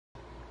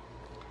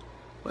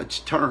Let's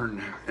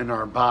turn in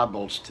our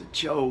Bibles to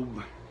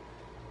Job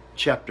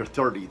chapter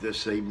 30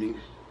 this evening.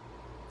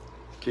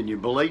 Can you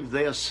believe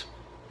this?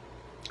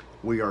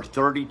 We are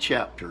 30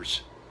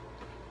 chapters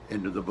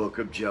into the book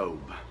of Job.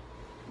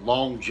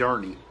 Long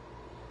journey.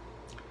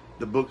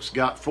 The book's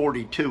got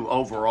 42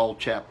 overall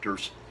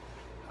chapters,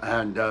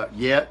 and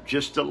yet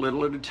just a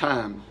little at a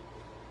time,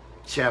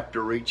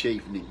 chapter each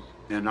evening.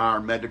 In our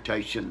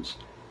meditations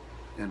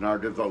and our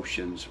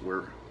devotions,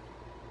 we're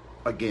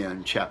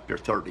again chapter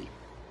 30.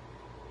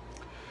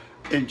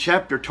 In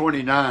chapter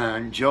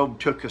 29, Job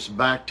took us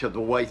back to the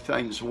way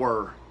things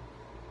were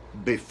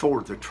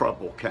before the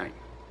trouble came.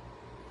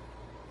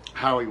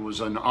 How he was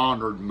an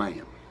honored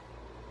man.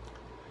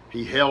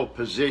 He held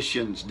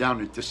positions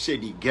down at the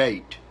city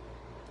gate,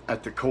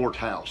 at the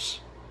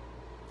courthouse.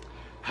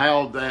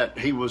 How that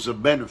he was a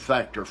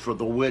benefactor for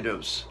the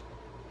widows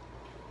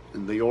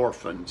and the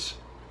orphans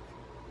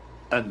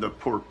and the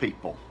poor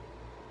people.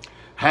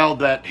 How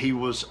that he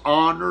was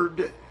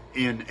honored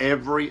in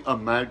every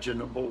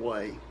imaginable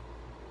way.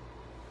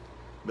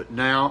 But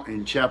now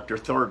in chapter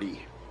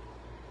 30,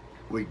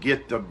 we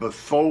get the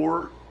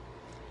before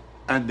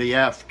and the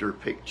after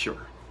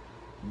picture.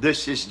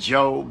 This is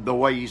Job, the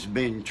way he's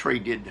been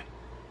treated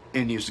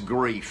in his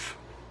grief,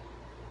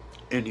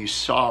 in his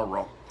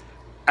sorrow,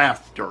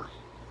 after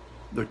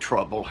the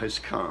trouble has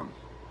come.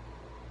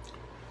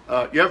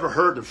 You ever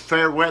heard of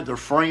fair weather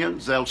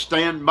friends? They'll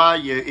stand by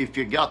you if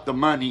you got the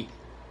money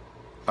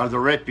or the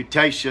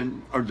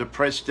reputation or the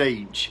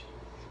prestige,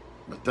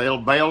 but they'll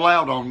bail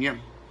out on you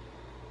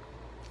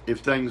if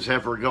things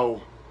ever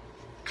go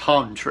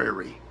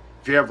contrary,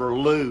 if you ever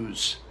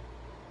lose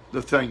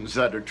the things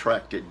that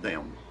attracted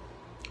them.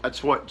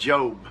 That's what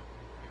Job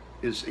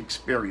is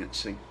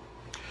experiencing.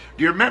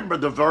 Do you remember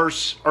the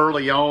verse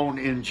early on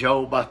in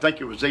Job? I think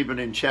it was even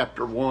in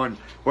chapter 1,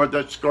 where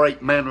this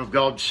great man of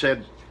God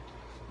said,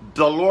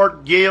 "The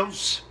Lord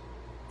gives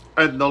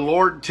and the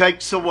Lord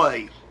takes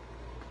away.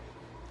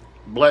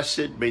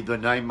 Blessed be the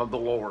name of the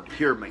Lord."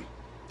 Hear me.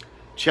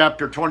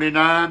 Chapter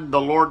 29, the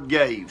Lord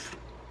gave.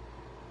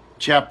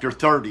 Chapter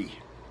 30,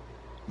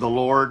 the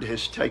Lord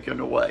has taken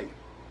away.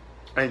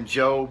 And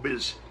Job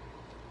is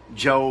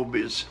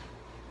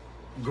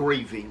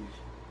grieving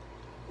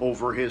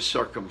over his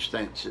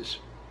circumstances.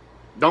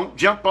 Don't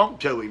jump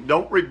onto him.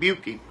 Don't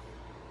rebuke him.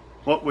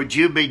 What would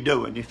you be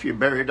doing if you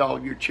buried all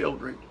your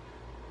children?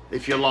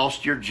 If you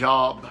lost your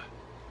job?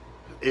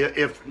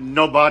 If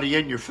nobody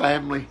in your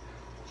family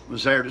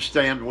was there to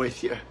stand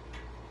with you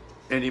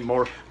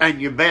anymore,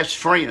 and your best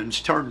friends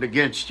turned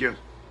against you?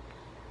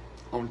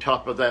 On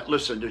top of that,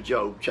 listen to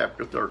Job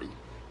chapter 30.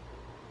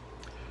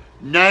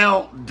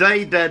 "Now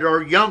they that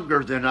are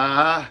younger than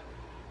I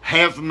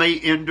have me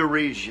in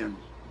derision."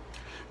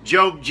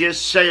 Job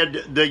just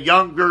said, the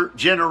younger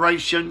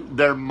generation,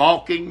 they're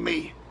mocking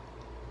me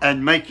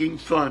and making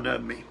fun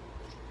of me.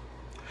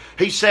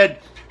 He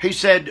said,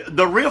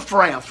 the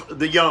riffraff,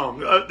 the young,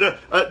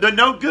 the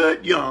no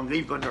good young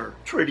even are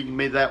treating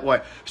me that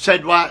way.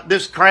 Said, why,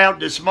 this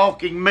crowd that's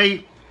mocking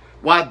me,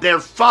 why, their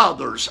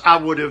fathers I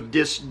would have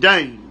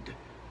disdained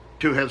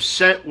to have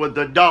sat with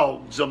the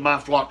dogs of my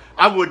flock.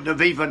 I wouldn't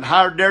have even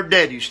hired their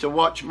daddies to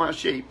watch my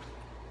sheep.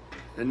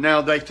 And now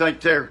they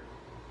think they're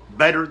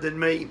better than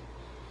me.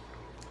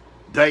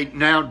 They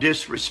now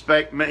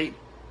disrespect me.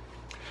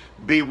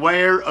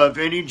 Beware of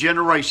any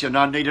generation,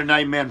 I need an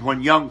amen,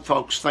 when young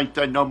folks think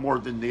they know more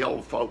than the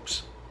old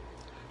folks.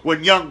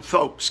 When young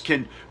folks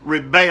can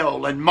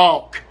rebel and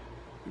mock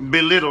and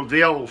belittle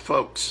the old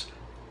folks.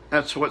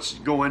 That's what's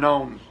going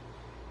on.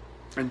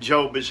 And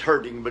Job is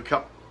hurting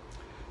because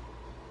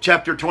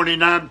chapter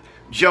 29,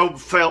 Job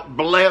felt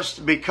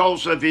blessed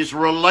because of his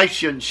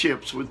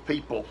relationships with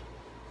people.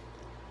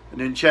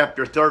 And in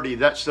chapter 30,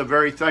 that's the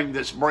very thing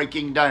that's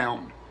breaking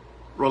down.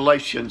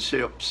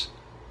 Relationships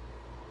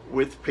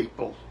with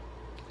people.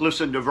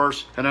 Listen to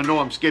verse, and I know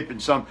I'm skipping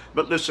some,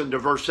 but listen to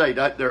verse 8.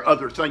 There are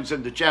other things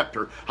in the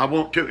chapter I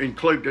want to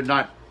include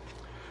tonight.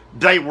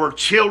 They were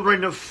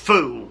children of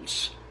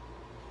fools.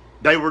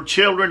 They were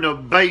children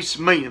of base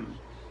men.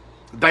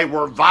 They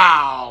were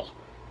vile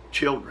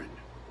children.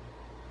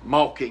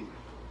 Mocking,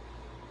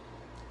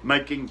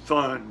 making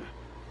fun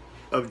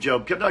of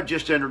Job. Can I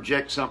just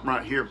interject something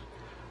right here?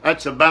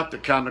 That's about the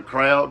kind of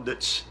crowd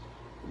that's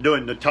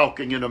doing the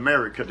talking in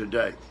America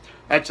today.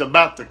 That's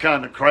about the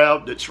kind of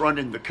crowd that's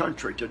running the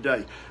country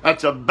today.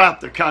 That's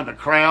about the kind of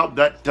crowd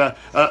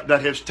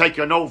that has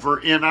taken over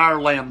in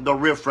our land, the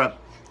riffraff.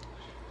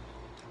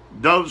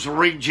 Those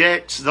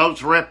rejects,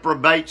 those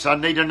reprobates, I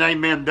need an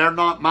amen. They're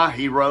not my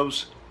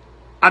heroes.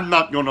 I'm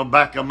not going to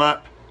back them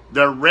up.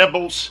 They're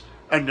rebels.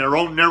 And they're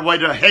on their way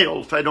to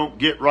hell if they don't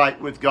get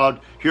right with God.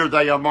 Here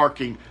they are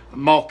mocking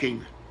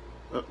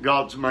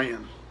God's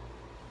man.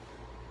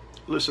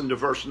 Listen to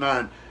verse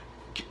 9.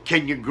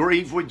 Can you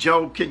grieve with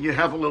Job? Can you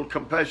have a little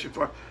compassion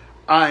for him?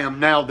 I am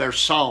now their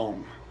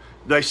song.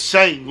 They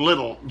sing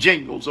little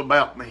jingles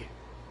about me,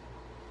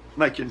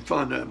 making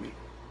fun of me.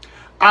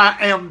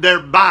 I am their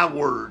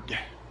byword.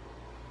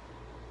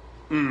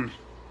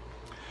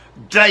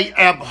 They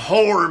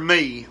abhor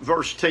me,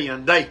 verse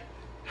 10. They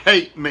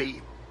hate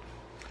me.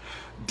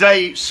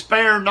 They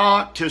spare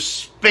not to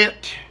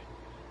spit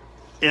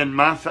in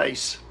my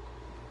face.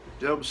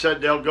 Job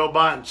said they'll go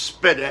by and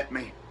spit at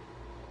me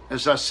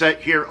as I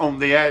sat here on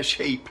the ash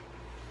heap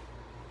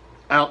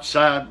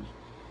outside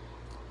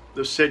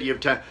the city of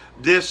town.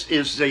 This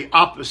is the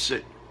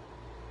opposite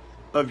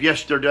of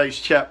yesterday's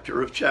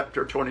chapter of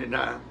chapter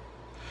 29.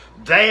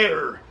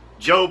 There,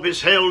 Job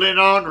is held in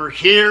honor.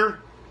 Here,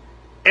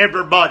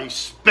 everybody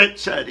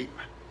spits at him.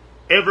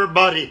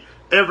 Everybody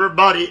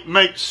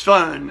makes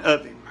fun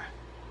of him.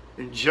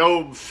 And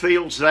Job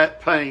feels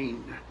that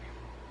pain,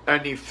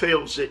 and he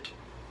feels it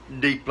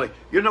deeply.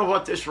 You know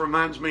what this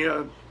reminds me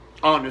of?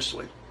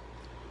 Honestly,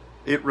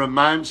 it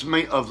reminds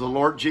me of the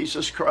Lord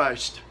Jesus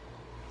Christ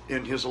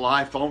in his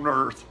life on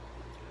earth,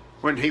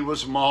 when he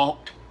was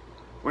mocked,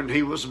 when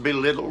he was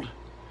belittled.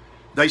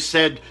 They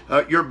said,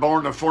 you're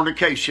born of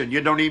fornication.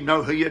 You don't even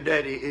know who your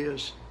daddy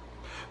is.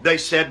 They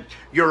said,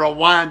 you're a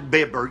wine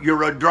bibber.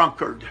 You're a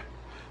drunkard.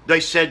 They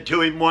said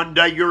to him one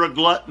day, you're a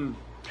glutton.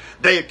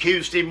 They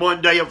accused him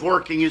one day of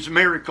working his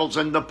miracles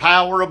in the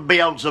power of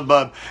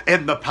Beelzebub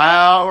and the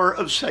power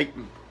of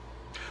Satan.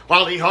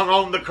 While he hung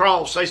on the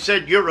cross, they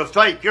said, you're a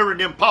fake. You're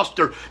an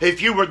imposter.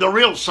 If you were the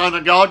real Son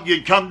of God,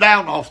 you'd come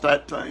down off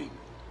that thing.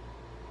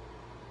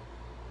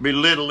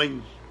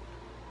 Belittling,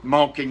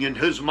 mocking. And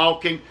who's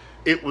mocking?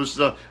 It was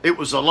the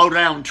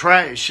low-down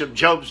trash of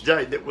Job's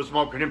day that was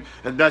mocking him.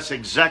 And that's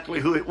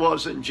exactly who it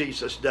was in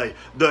Jesus' day.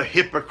 The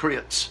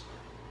hypocrites.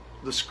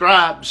 The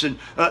scribes and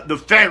the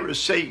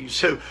Pharisees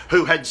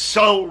who had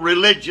sold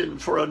religion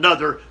for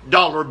another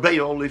dollar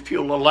bill, if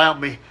you'll allow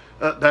me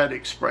that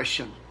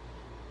expression.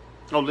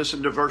 Oh,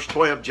 listen to verse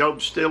 12.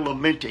 Job's still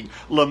lamenting.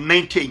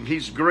 Lamenting,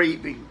 he's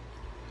grieving.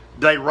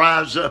 They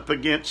rise up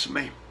against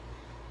me.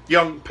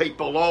 Young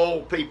people,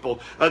 old people,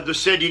 the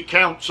city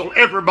council,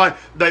 everybody,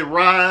 they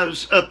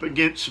rise up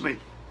against me.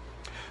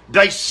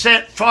 They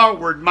set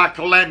forward my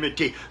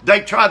calamity. They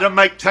try to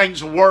make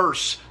things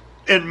worse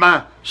in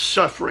my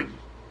suffering.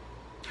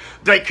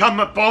 They come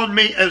upon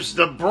me as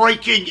the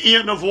breaking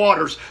in of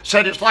waters.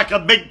 Said it's like a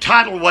big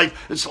tidal wave.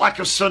 It's like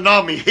a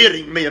tsunami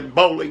hitting me and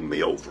bowling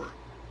me over.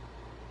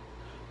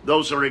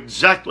 Those are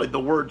exactly the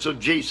words of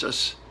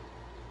Jesus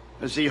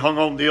as he hung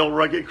on the old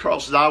rugged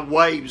cross. Thy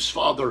waves,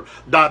 Father,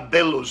 thy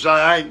billows,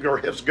 thy anger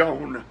has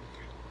gone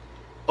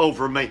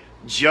over me.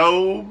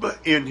 Job,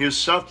 in his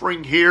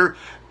suffering here,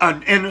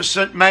 an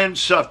innocent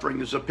man's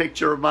suffering, is a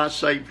picture of my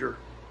Savior,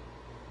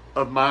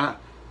 of my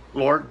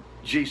Lord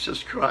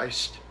Jesus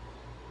Christ.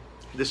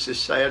 This is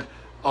sad.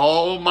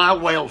 All my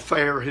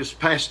welfare has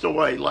passed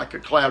away like a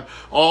cloud.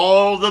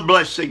 All the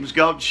blessings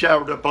God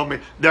showered upon me,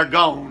 they're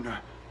gone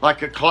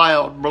like a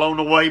cloud blown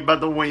away by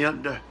the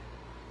wind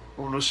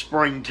on a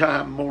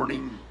springtime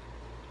morning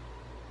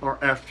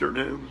or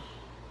afternoon.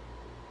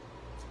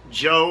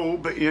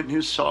 Job in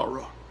his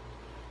sorrow.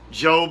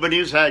 Job in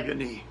his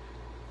agony.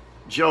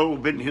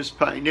 Job in his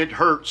pain. It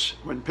hurts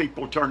when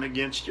people turn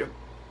against you.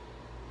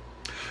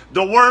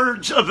 The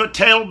words of a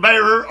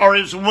talebearer are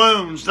his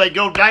wounds. They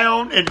go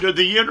down into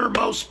the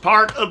innermost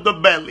part of the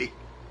belly.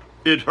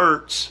 It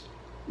hurts.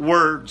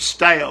 Words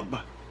stab.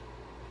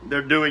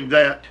 They're doing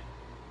that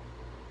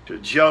to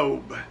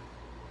Job,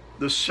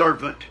 the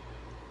servant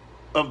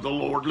of the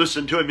Lord.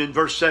 Listen to him in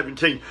verse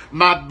 17.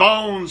 My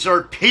bones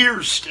are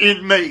pierced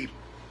in me.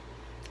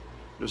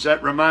 Does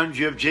that remind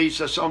you of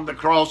Jesus on the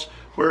cross,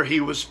 where he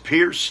was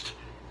pierced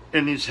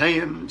in his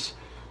hands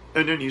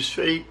and in his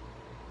feet?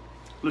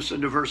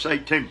 Listen to verse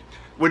 18.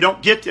 We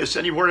don't get this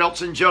anywhere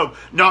else in Job.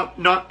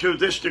 Not to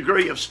this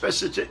degree of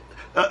specificity.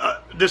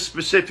 This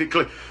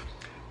specifically.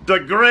 The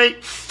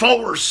great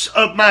force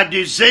of my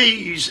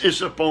disease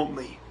is upon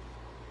me.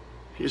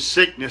 His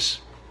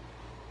sickness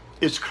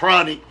is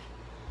chronic.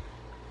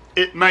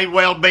 It may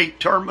well be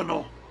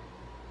terminal.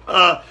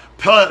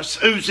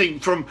 Pus oozing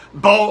from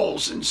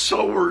boils and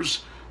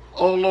sores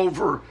all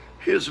over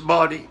his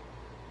body.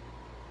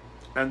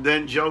 And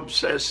then Job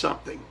says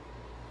something.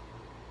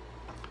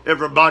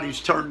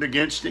 Everybody's turned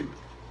against him.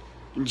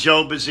 And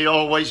Job, as he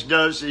always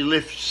does, he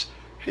lifts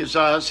his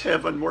eyes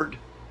heavenward.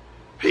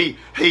 He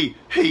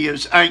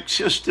is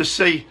anxious to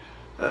see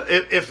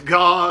if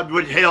God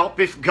would help,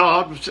 if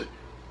God was...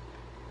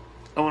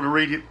 I want to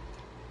read it.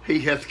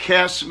 He hath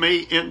cast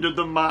me into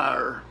the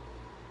mire.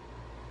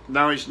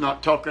 Now he's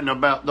not talking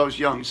about those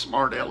young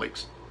smart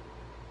alecks.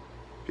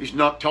 He's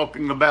not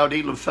talking about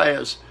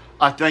Eliphaz,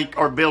 I think,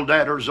 or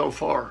Bildad or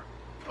Zophar,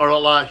 or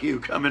Elihu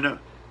coming up.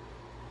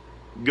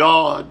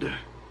 God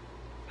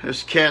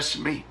has cast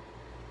me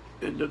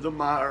into the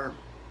mire.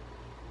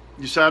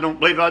 You say, I don't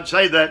believe I'd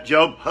say that,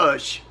 Job.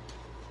 Hush.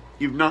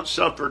 You've not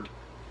suffered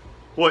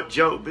what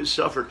Job has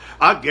suffered.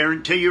 I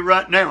guarantee you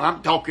right now,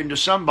 I'm talking to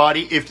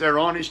somebody, if they're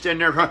honest in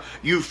their heart,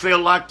 you feel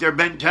like there have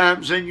been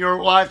times in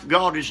your life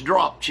God has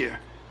dropped you.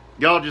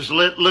 God has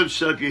let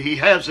loose of you. He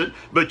hasn't,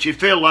 but you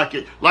feel like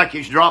it, like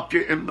he's dropped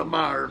you in the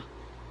mire.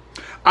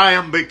 I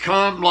am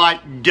become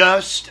like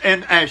dust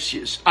and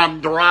ashes.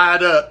 I'm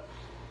dried up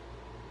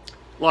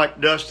like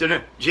dust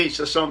and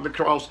Jesus on the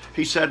cross.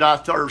 He said, I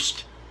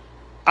thirst.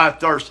 I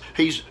thirst.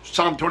 He's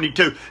Psalm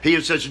 22. He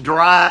is as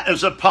dry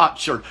as a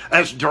potsherd,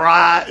 as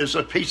dry as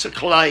a piece of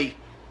clay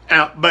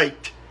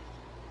outbaked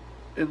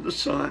in the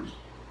sun.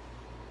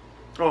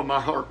 Oh,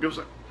 my heart goes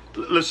up.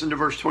 Listen to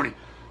verse 20.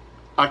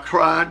 I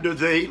cry unto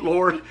thee,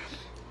 Lord,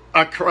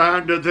 I cry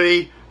unto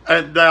thee,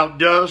 and thou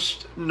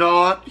dost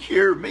not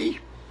hear me.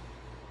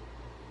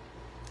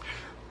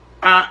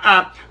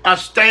 I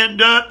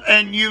stand up,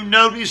 and you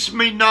notice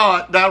me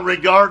not. Thou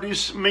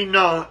regardest me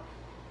not.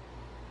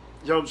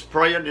 Job's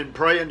praying and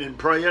praying and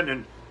praying,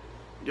 and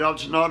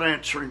God's not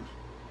answering.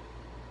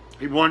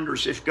 He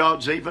wonders if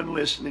God's even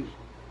listening.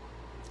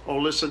 Oh,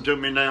 listen to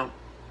me now.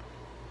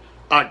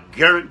 I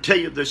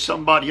guarantee you there's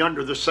somebody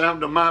under the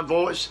sound of my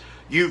voice.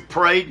 You've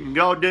prayed and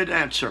God did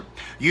answer.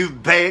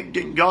 You've begged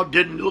and God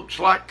didn't look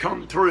like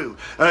come through.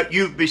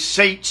 You've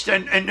beseeched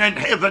and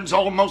heaven's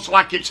almost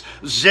like it's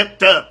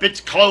zipped up. It's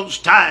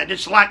closed tight.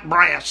 It's like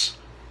brass.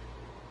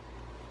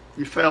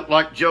 You felt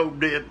like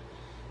Job did.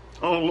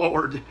 Oh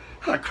Lord,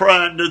 I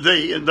cry unto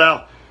thee and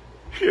thou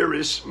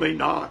hearest me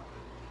not.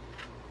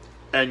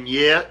 And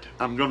yet,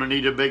 I'm going to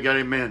need a big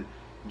amen.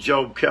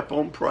 Job kept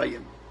on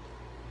praying.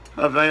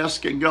 I've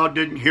asked and God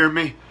didn't hear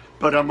me,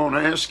 but I'm going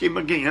to ask him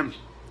again.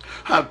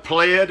 I've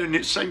pled and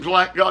it seems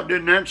like God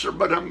didn't answer,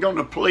 but I'm going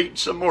to plead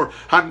some more.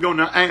 I'm going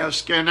to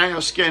ask and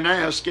ask and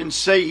ask and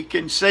seek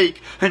and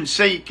seek and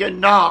seek and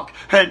knock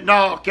and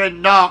knock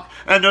and knock.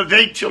 And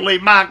eventually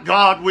my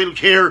God will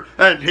hear,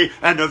 and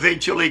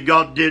eventually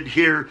God did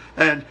hear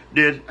and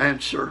did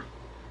answer.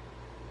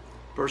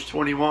 Verse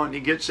 21,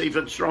 he gets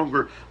even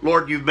stronger.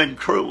 Lord, you've been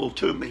cruel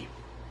to me.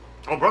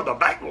 Oh, Brother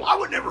Bagwell, I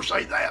would never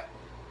say that.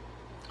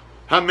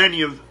 How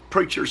many of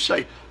preachers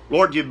say,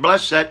 Lord, you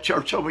bless that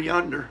church over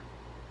yonder.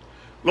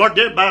 Lord,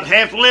 they're about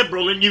half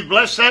liberal, and you've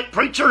blessed that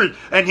preacher,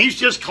 and he's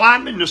just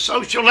climbing the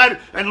social ladder.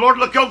 And Lord,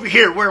 look over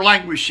here, we're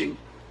languishing.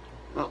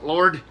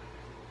 Lord,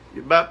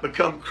 you're about to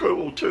become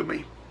cruel to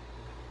me.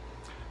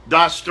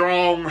 Thy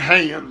strong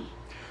hand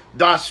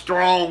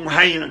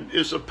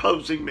is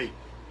opposing me.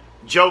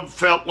 Job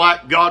felt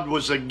like God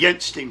was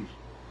against him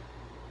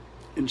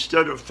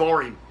instead of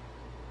for him.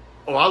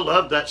 Oh, I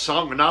love that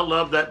song and I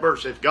love that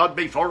verse. If God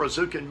be for us,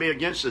 who can be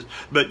against us?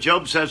 But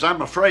Job says, I'm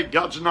afraid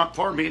God's not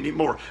for me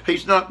anymore.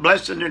 He's not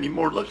blessing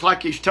anymore. It looks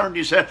like he's turned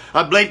his head.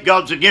 I believe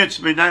God's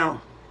against me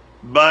now.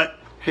 But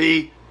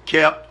he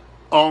kept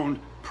on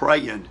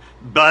praying.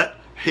 But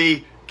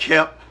he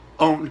kept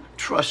on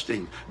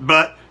trusting.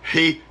 But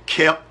he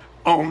kept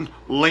on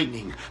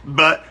leaning.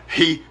 But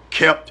he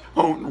kept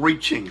on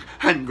reaching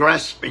and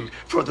grasping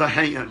for the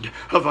hand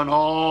of an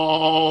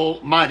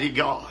almighty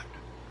God.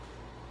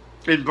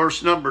 In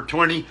verse number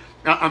 20,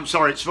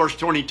 it's verse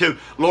 22.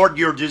 Lord,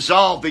 you're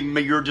dissolving me.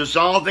 You're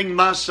dissolving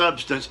my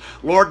substance.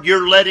 Lord,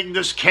 you're letting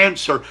this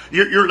cancer,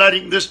 you're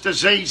letting this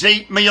disease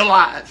eat me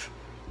alive.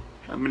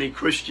 How many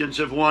Christians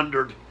have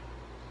wondered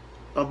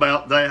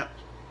about that?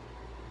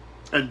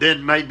 And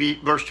then maybe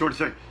verse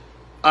 23,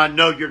 I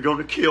know you're going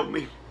to kill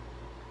me.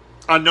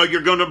 I know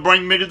you're going to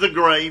bring me to the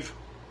grave.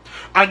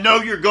 I know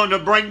you're going to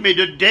bring me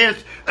to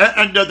death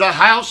and to the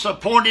house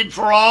appointed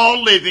for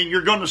all living.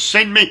 You're going to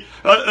send me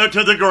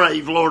to the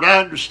grave, Lord. I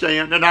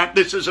understand. And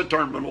this is a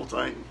terminal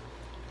thing.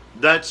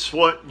 That's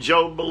what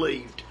Job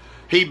believed.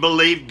 He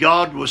believed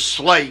God was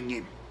slaying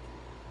him.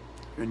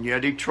 And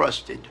yet he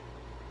trusted.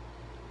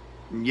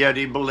 And yet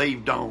he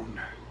believed on.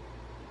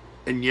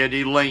 And yet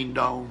he leaned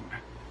on.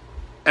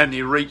 And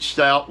he reached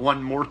out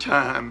one more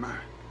time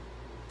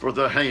for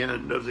the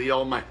hand of the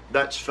Almighty.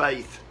 That's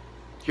faith.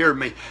 Hear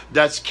me.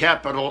 That's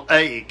capital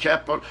A,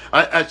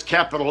 that's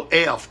capital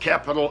F,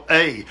 capital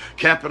A,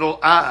 capital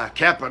I,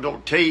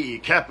 capital T,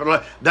 capital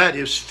A. That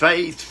is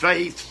faith,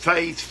 faith,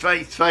 faith,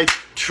 faith, faith.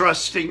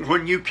 Trusting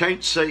when you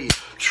can't see.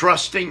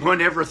 Trusting when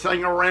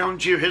everything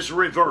around you is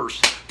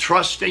reversed.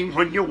 Trusting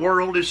when your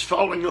world is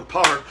falling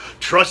apart.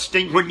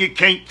 Trusting when you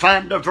can't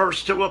find a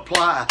verse to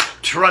apply.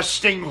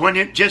 Trusting when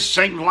it just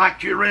seems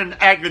like you're in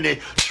agony.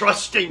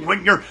 Trusting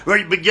when you're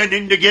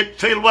beginning to get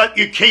filled up.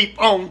 You keep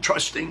on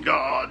trusting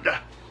God.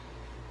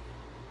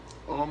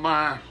 Oh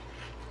my,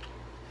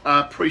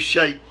 I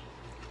appreciate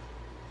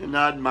and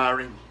I admire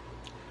him.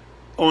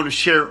 I want to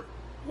share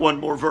one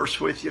more verse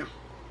with you.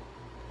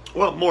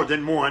 Well, more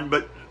than one,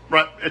 but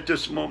right at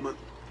this moment.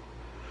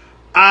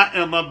 I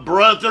am a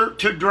brother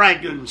to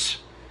dragons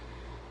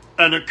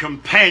and a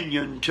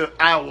companion to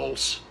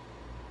owls.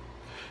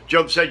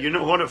 Job said, you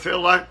know what I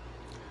feel like?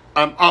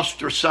 I'm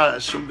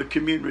ostracized from the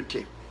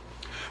community.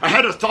 I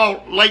had a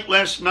thought late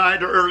last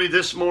night or early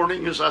this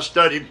morning as I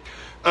studied.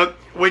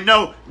 We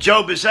know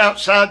Job is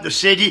outside the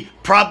city,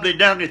 probably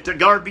down at the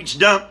garbage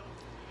dump.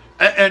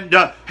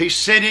 And he's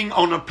sitting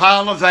on a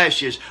pile of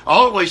ashes. I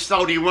always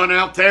thought he went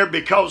out there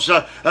because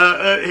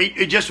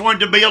he just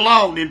wanted to be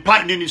alone. And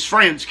Patton and his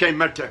friends came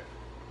out there.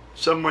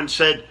 Someone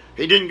said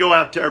he didn't go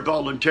out there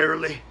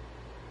voluntarily.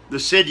 The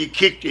city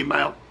kicked him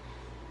out.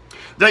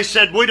 They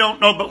said, we don't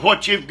know, but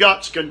what you've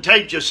got's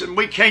contagious, and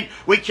we can't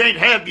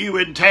have you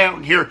in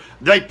town here.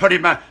 They put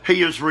him out.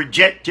 He is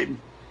rejected.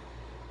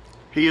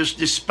 He is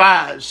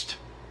despised.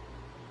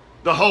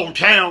 The whole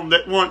town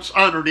that once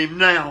honored him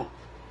now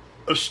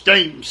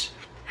esteems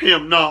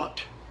him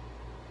not.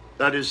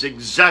 That is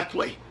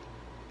exactly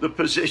the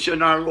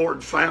position our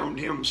Lord found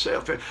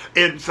himself in.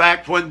 In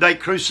fact, when they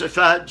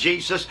crucified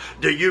Jesus,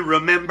 do you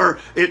remember?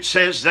 It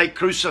says they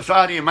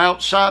crucified him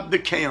outside the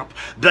camp.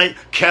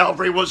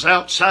 Calvary was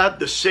outside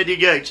the city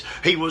gates.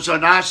 He was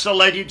an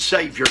isolated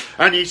Savior.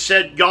 And he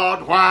said,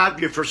 God, why have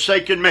you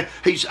forsaken me?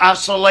 He's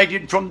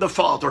isolated from the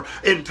Father.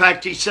 In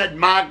fact, he said,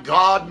 my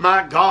God,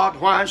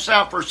 why hast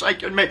thou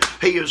forsaken me?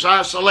 He is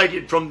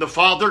isolated from the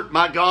Father.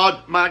 My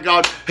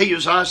God, he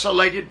is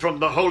isolated from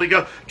the Holy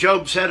Ghost.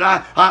 Job said,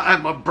 I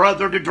am a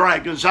brother to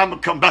dragons. I'm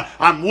gonna come back.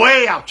 I'm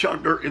way out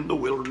yonder in the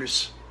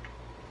wilderness.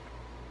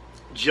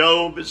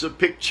 Job is a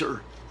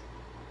picture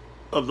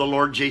of the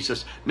Lord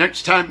Jesus.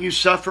 Next time you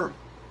suffer,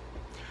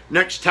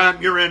 next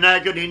time you're in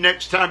agony,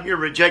 next time you're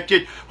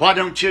rejected, why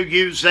don't you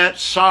use that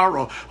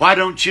sorrow? Why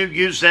don't you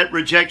use that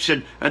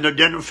rejection and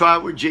identify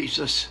with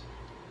Jesus?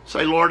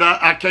 Say, Lord,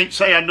 I can't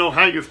say I know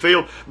how you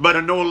feel, but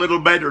I know a little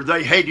better.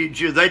 They hated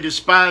you. They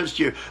despised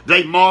you.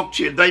 They mocked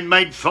you. They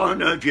made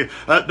fun of you.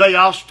 They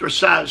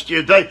ostracized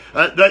you. They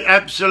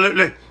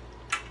absolutely...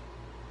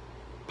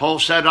 Paul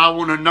said, I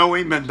want to know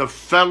him and the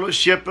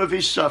fellowship of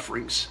his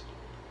sufferings.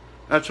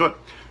 That's what...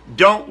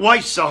 Don't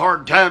waste the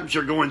hard times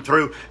you're going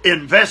through.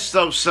 Invest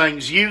those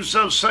things. Use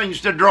those things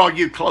to draw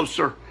you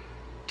closer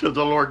to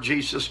the Lord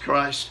Jesus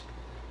Christ.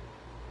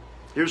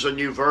 Here's a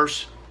new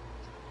verse.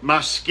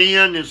 My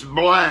skin is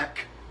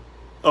black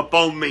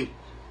upon me,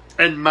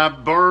 and my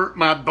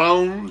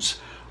bones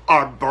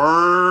are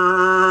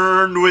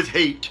burned with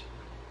heat.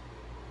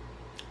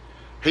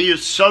 He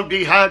is so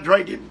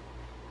dehydrated,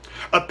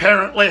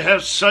 apparently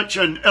has such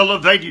an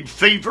elevated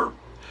fever,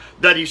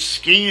 that his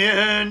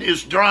skin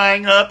is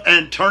drying up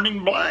and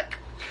turning black.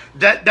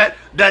 That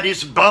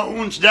his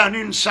bones down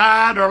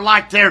inside are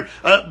like they're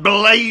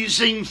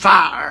blazing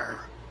fire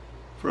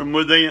from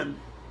within.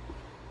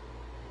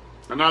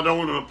 And I don't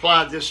want to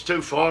apply this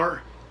too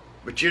far,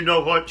 but you know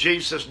what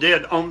Jesus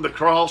did on the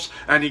cross,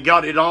 and he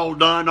got it all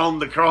done on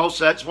the cross.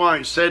 That's why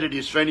he said it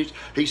is finished.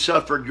 He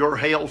suffered your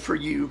hell for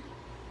you.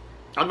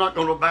 I'm not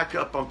going to back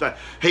up on that.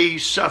 He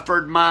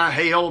suffered my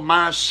hell,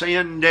 my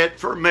sin debt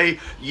for me.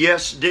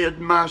 Yes, did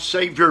my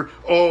Savior.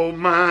 Oh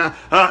my,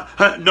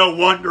 no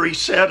wonder he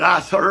said, I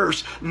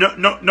thirst.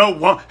 No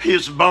one,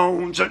 his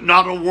bones,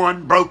 not a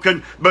one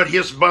broken, but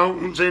his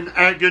bones in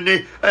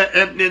agony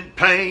and in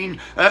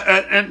pain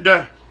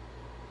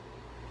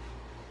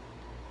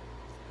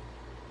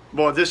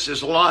boy, this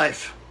is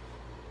life.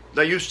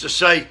 They used to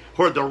say,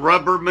 where the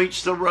rubber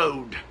meets the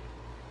road.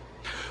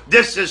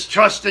 This is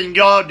trusting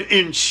God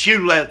in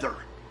shoe leather.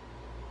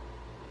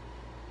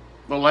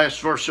 The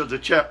last verse of the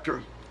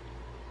chapter.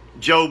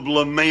 Job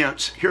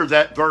laments. Hear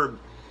that verb.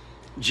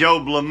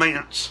 Job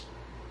laments.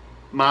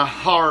 My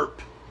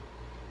harp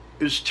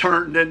is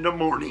turned into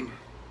mourning.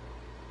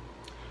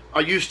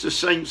 I used to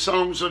sing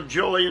songs of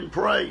joy and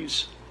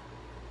praise.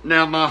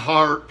 Now my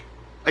harp,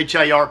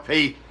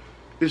 H-A-R-P,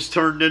 is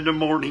turned into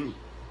mourning.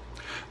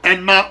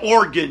 And my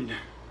organ,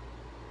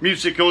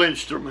 musical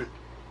instrument,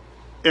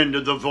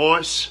 into the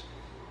voice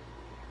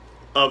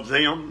of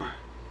them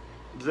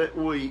that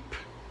weep.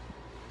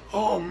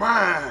 Oh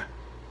my.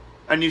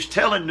 And he's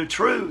telling the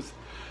truth.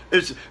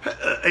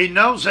 He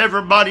knows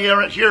everybody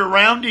here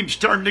around him's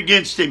turned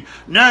against him.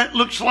 Now it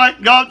looks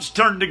like God's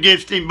turned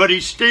against him, but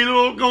he's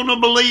still going to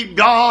believe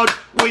God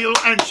will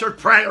answer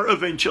prayer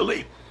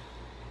eventually.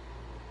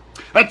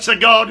 That's the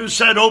God who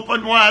said,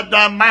 open wide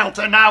thy mouth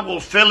and I will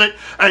fill it.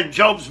 And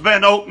Job's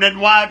been opening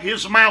wide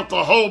his mouth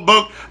the whole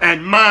book.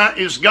 And my,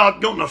 is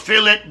God going to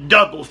fill it?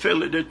 Double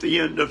fill it at the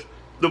end of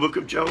the book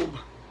of Job.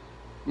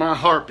 My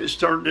harp is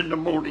turned into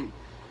mourning.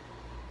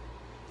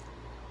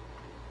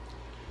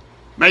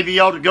 Maybe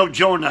you ought to go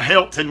join a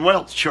health and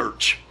wealth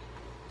church.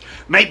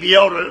 Maybe you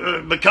ought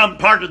to become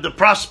part of the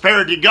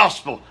prosperity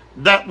gospel.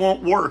 That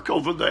won't work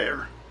over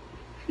there.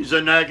 He's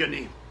in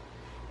agony.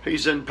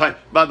 He's in pain.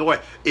 By the way,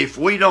 if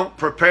we don't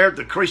prepare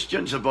the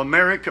Christians of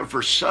America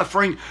for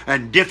suffering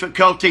and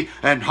difficulty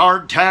and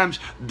hard times,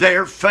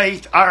 their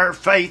faith, our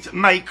faith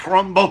may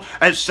crumble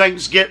as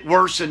things get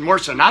worse and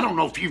worse. And I don't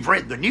know if you've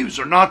read the news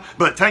or not,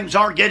 but things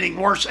are getting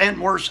worse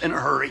and worse in a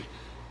hurry.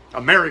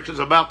 America's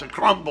about to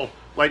crumble,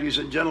 ladies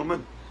and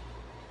gentlemen.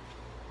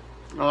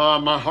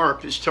 My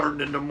harp is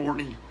turned into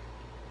mourning,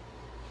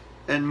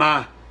 and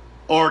my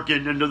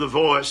organ into the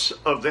voice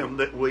of them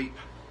that weep.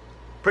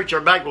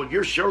 Preacher Bagwell,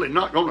 you're surely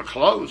not going to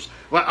close.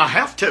 Well, I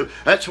have to.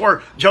 That's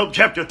where Job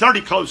chapter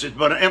 30 closes,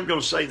 but I am going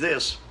to say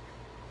this.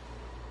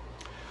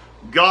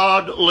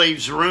 God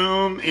leaves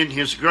room in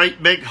his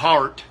great big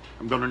heart,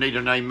 I'm going to need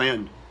an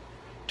amen,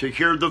 to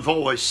hear the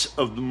voice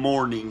of the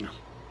mourning,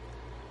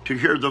 to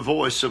hear the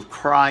voice of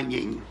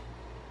crying,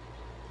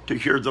 to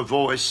hear the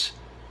voice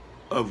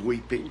of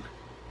weeping.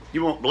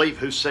 You won't believe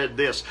who said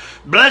this.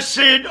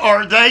 Blessed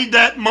are they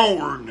that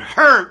mourn,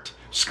 hurt,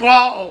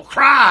 squall,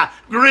 cry,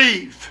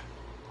 grieve.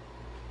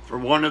 For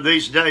one of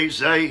these days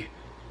they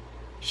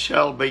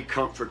shall be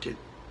comforted.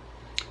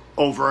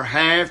 Over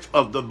half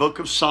of the book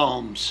of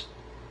Psalms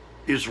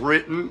is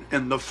written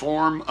in the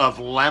form of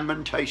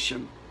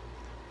lamentation.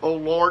 O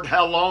Lord,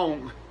 how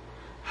long?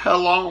 How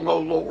long, O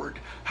Lord?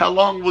 How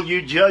long will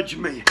you judge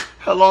me?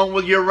 How long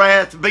will your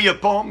wrath be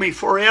upon me?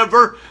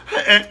 Forever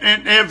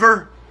and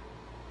ever?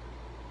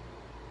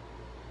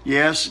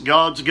 Yes,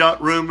 God's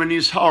got room in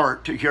His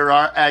heart to hear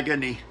our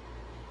agony,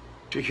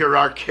 to hear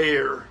our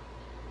care,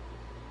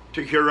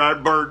 to hear our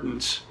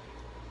burdens,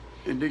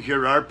 and to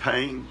hear our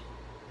pain.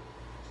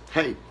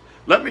 Hey,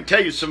 let me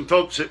tell you some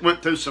folks that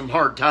went through some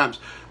hard times.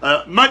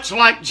 Much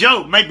like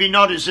Job, maybe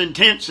not as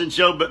intense as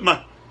Job,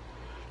 but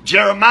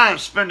Jeremiah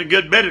spent a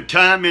good bit of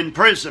time in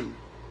prison.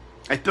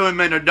 They threw him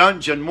in a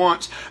dungeon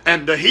once,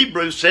 and the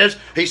Hebrew says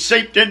he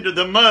seeped into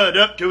the mud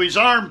up to his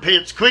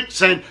armpits,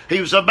 quicksand. He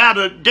was about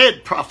a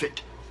dead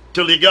prophet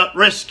till he got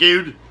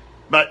rescued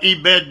by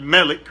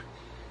Ebed-Melech.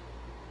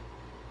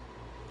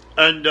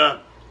 And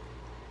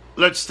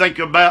let's think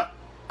about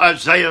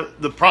Isaiah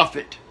the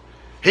prophet.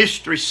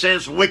 History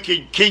says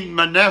wicked King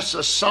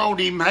Manasseh sawed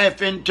him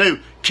half in two,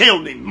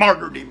 killed him,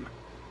 martyred him.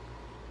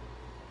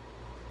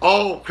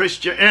 All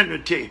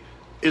Christianity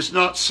is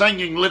not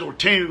singing little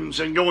tunes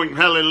and going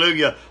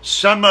hallelujah.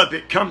 Some of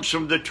it comes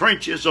from the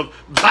trenches of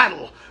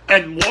battle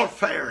and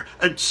warfare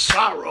and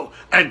sorrow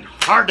and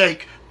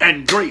heartache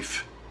and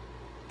grief.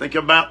 Think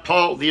about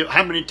Paul.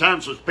 How many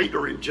times was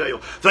Peter in jail?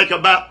 Think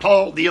about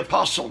Paul the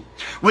apostle.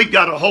 We've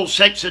got a whole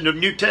section of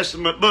New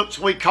Testament books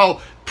we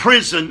call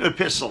prison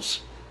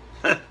epistles.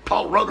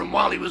 Paul wrote them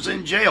while he was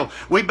in jail.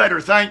 We better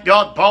thank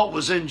God Paul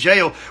was in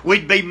jail.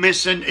 We'd be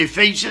missing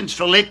Ephesians,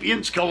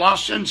 Philippians,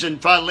 Colossians,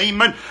 and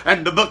Philemon,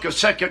 and the book of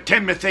 2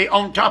 Timothy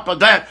on top of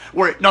that,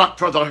 were it not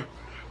for the,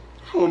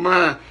 oh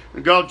my,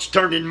 God's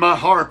turning my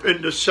harp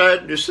into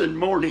sadness and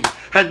mourning,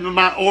 and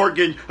my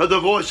organ, the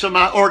voice of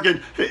my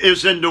organ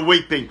is into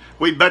weeping.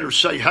 We better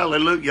say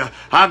hallelujah.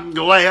 I'm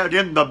glad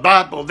in the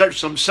Bible there's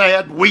some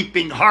sad,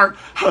 weeping,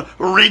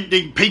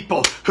 heart-rending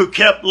people who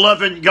kept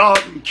loving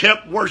God and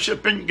kept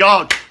worshiping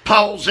God.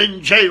 Paul's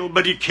in jail,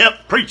 but he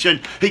kept preaching.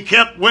 He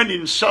kept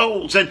winning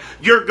souls. And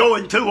you're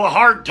going through a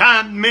hard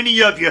time,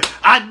 many of you.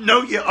 I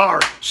know you are.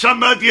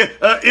 Some of you,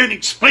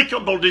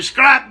 inexplicable.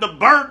 Describe the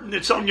burden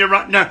that's on you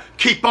right now.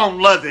 Keep on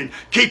loving.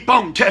 Keep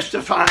on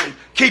testifying.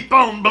 Keep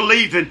on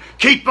believing.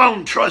 Keep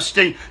on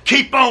trusting.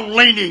 Keep on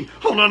leaning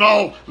on an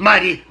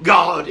almighty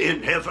God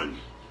in heaven.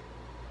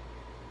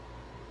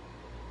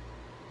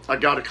 I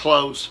got to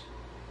close.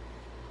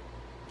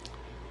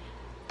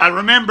 I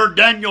remember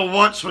Daniel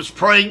once was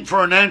praying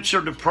for an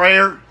answer to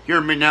prayer. Hear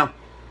me now.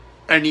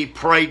 And he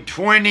prayed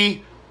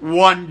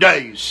 21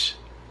 days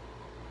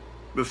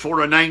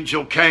before an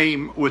angel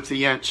came with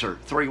the answer.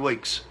 3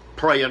 weeks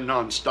praying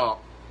nonstop.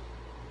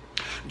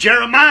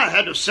 Jeremiah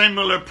had a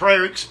similar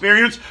prayer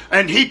experience,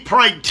 and he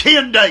prayed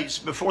 10 days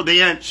before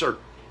the answer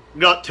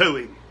got to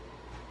him.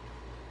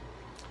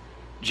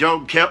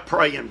 Job kept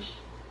praying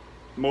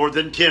more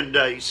than 10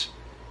 days,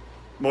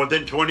 more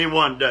than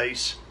 21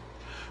 days,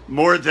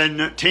 more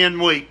than 10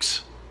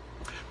 weeks,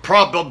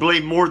 probably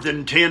more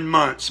than 10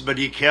 months, but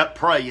he kept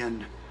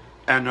praying.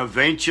 And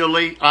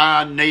eventually,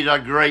 I need a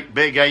great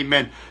big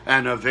amen,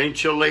 and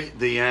eventually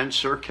the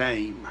answer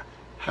came.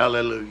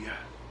 Hallelujah.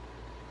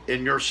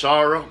 In your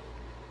sorrow,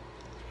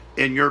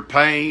 in your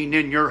pain,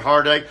 in your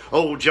heartache.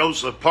 Old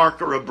Joseph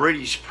Parker, a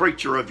British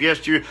preacher of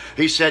yesteryear,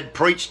 he said,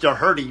 preach to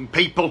hurting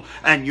people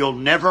and you'll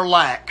never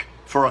lack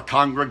for a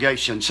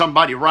congregation.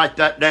 Somebody write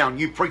that down.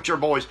 You preacher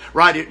boys,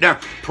 write it down.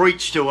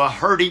 Preach to a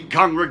hurting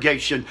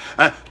congregation.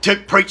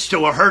 Preach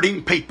to a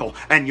hurting people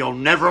and you'll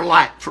never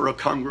lack for a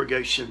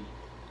congregation.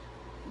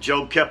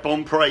 Job kept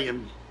on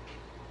praying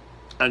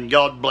and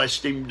God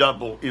blessed him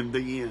double in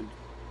the end.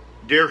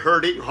 Dear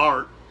hurting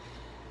heart,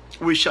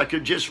 wish I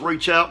could just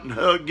reach out and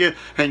hug you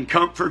and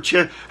comfort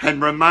you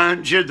and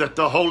remind you that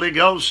the Holy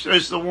Ghost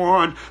is the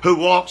one who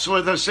walks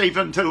with us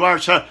even through our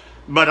side.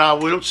 But I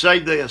will say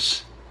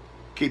this.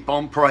 Keep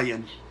on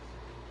praying.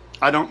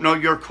 I don't know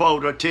your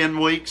quota. 10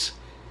 weeks,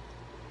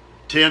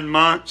 10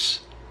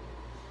 months,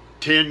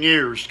 10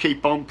 years.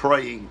 Keep on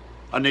praying.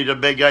 I need a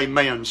big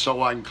amen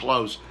so I can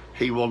close.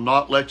 He will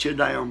not let you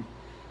down.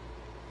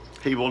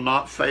 He will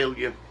not fail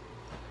you.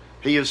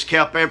 He has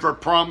kept every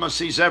promise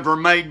He's ever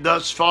made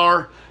thus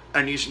far,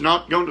 and He's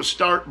not going to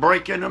start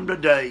breaking them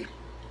today.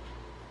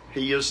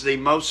 He is the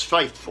most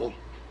faithful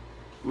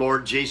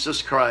Lord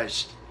Jesus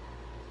Christ,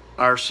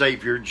 our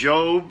Savior.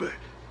 Job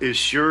is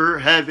sure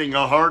having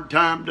a hard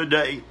time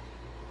today.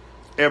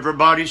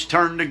 Everybody's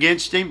turned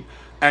against him,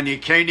 and he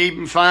can't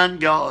even find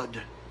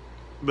God.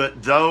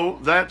 But though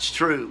that's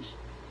true,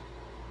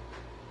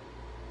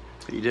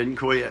 he didn't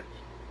quit.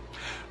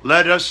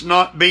 Let us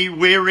not be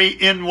weary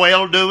in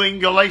well-doing,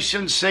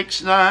 Galatians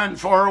 6:9,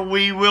 for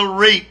we will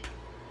reap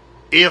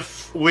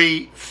if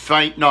we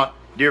faint not.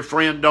 Dear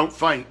friend, don't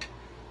faint.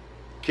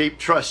 Keep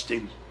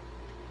trusting.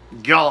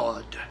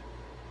 God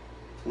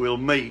will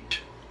meet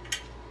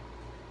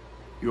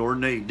your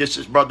need. This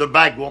is Brother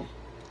Bagwell.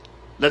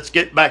 Let's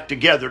get back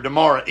together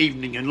tomorrow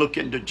evening and look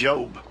into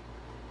Job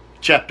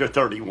chapter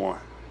 31.